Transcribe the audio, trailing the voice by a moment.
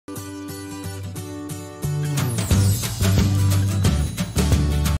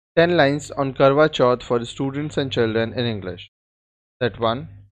10 lines on Karva Chauth for students and children in English. Set 1.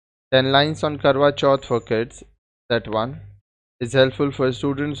 10 lines on Karva Chauth for kids. Set 1 is helpful for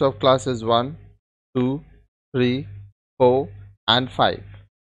students of classes 1, 2, 3, 4 and 5.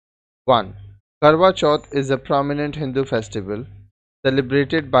 1. Karva Chauth is a prominent Hindu festival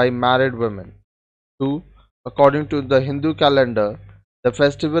celebrated by married women. 2. According to the Hindu calendar, the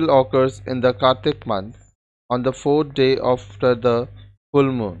festival occurs in the Kartik month on the 4th day after the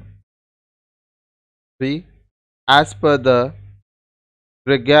full moon. 3. As per the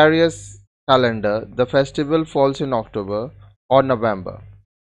Gregorius calendar, the festival falls in October or November.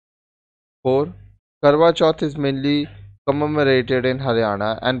 4. Karwa Chauth is mainly commemorated in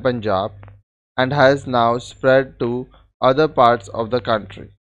Haryana and Punjab and has now spread to other parts of the country.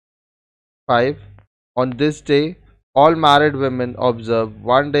 5. On this day, all married women observe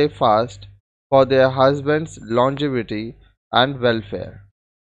one day fast for their husband's longevity and welfare.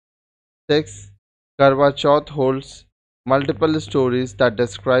 6. Karwa Chauth holds multiple stories that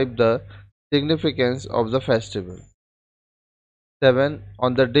describe the significance of the festival. 7.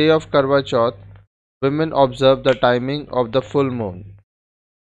 On the day of Karwa Chauth, women observe the timing of the full moon.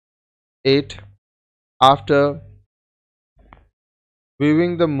 8. After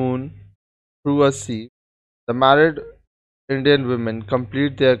viewing the moon through a sieve, the married Indian women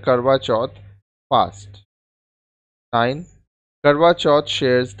complete their Karwa Chauth fast. 9. Karwa Chauth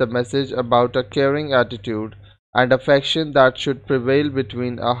shares the message about a caring attitude and affection that should prevail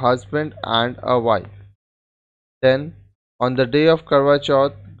between a husband and a wife. 10. On the day of Karwa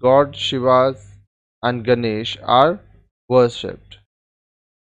Chauth, God Shiva and Ganesh are worshipped.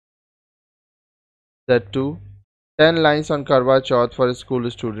 Set 2. 10 lines on Karwa Chauth for school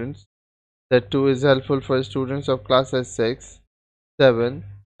students. Set 2 is helpful for students of classes 6, 7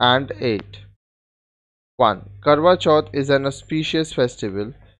 and 8. 1. Karwa Chauth is an auspicious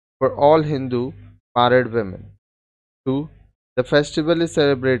festival for all Hindu married women. 2. The festival is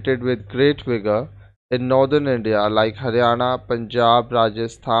celebrated with great vigor in northern India like Haryana, Punjab,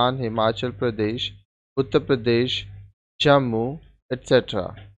 Rajasthan, Himachal Pradesh, Uttar Pradesh, Jammu,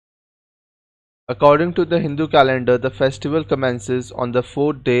 etc. According to the Hindu calendar, the festival commences on the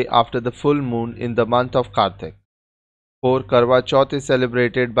 4th day after the full moon in the month of Kartik. 4. Karwa Chauth is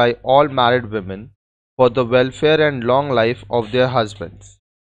celebrated by all married women for the welfare and long life of their husbands.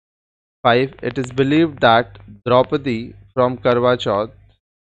 5. It is believed that Draupadi performed Karwa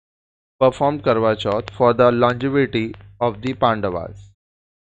Chauth for the longevity of the Pandavas.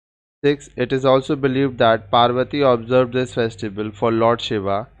 6. It is also believed that Parvati observed this festival for Lord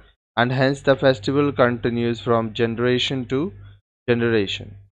Shiva and hence the festival continues from generation to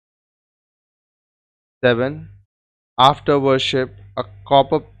generation. 7. After worship, a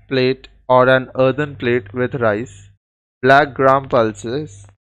copper plate or an earthen plate with rice, black gram pulses,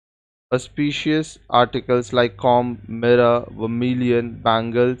 auspicious articles like comb, mirror, vermilion,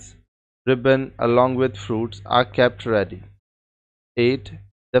 bangles, ribbon along with fruits are kept ready. 8.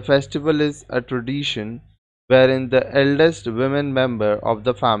 The festival is a tradition wherein the eldest women member of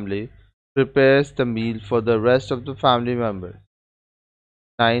the family prepares the meal for the rest of the family members.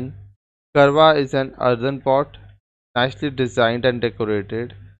 9. Karwa is an earthen pot, nicely designed and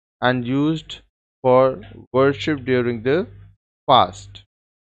decorated, and used for worship during the fast.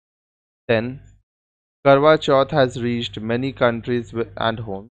 10. Karwa Chauth has reached many countries and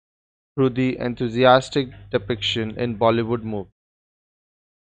homes through the enthusiastic depiction in Bollywood movies.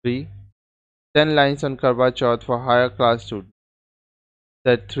 3. 10 lines on Karwa Chauth for higher class students.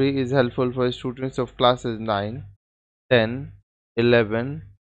 Set 3 is helpful for students of classes 9, 10, 11,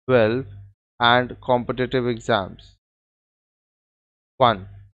 12 and competitive exams. 1.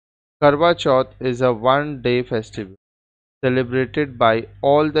 Karwa Chauth is a one-day festival celebrated by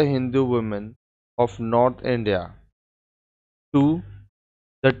all the Hindu women of North India. 2.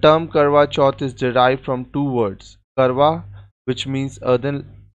 The term Karwa Chauth is derived from two words, Karwa, which means earthen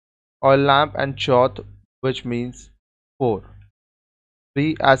oil lamp, and Chauth, which means 4.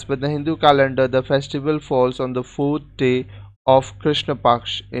 3. As per the Hindu calendar, the festival falls on the 4th day of Krishna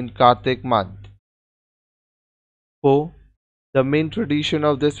Paksh in Kartik month. 4. The main tradition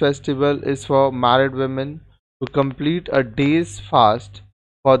of this festival is for married women to complete a day's fast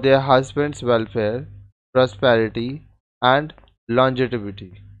for their husband's welfare, prosperity, and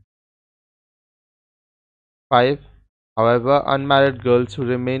longevity. 5. However, unmarried girls who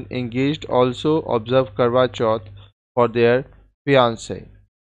remain engaged also observe Karwa Chauth for their fiancé.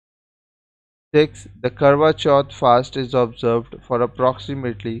 6. The Karwa Chauth fast is observed for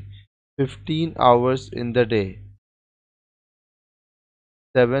approximately 15 hours in the day.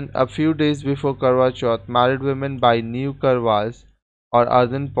 7. A few days before Karwa Chauth, married women buy new karwas or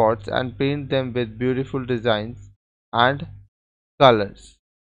earthen pots and paint them with beautiful designs and colors.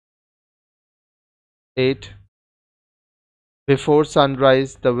 8. Before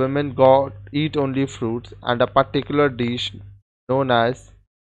sunrise, the women go eat only fruits and a particular dish known as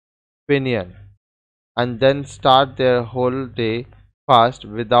pinyan, and then start their whole day fast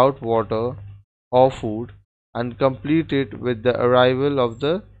without water or food and complete it with the arrival of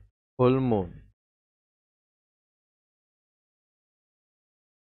the full moon.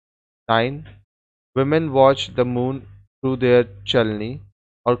 9. Women watch the moon through their chalni,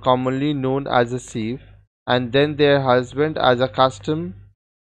 or commonly known as a sieve, and then their husband as a custom,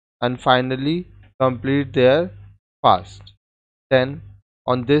 and finally complete their fast. 10.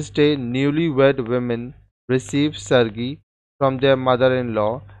 On this day, newlywed women receive sargi from their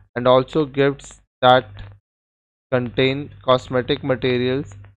mother-in-law and also gifts that contain cosmetic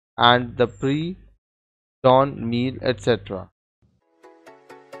materials and the pre-dawn meal, etc.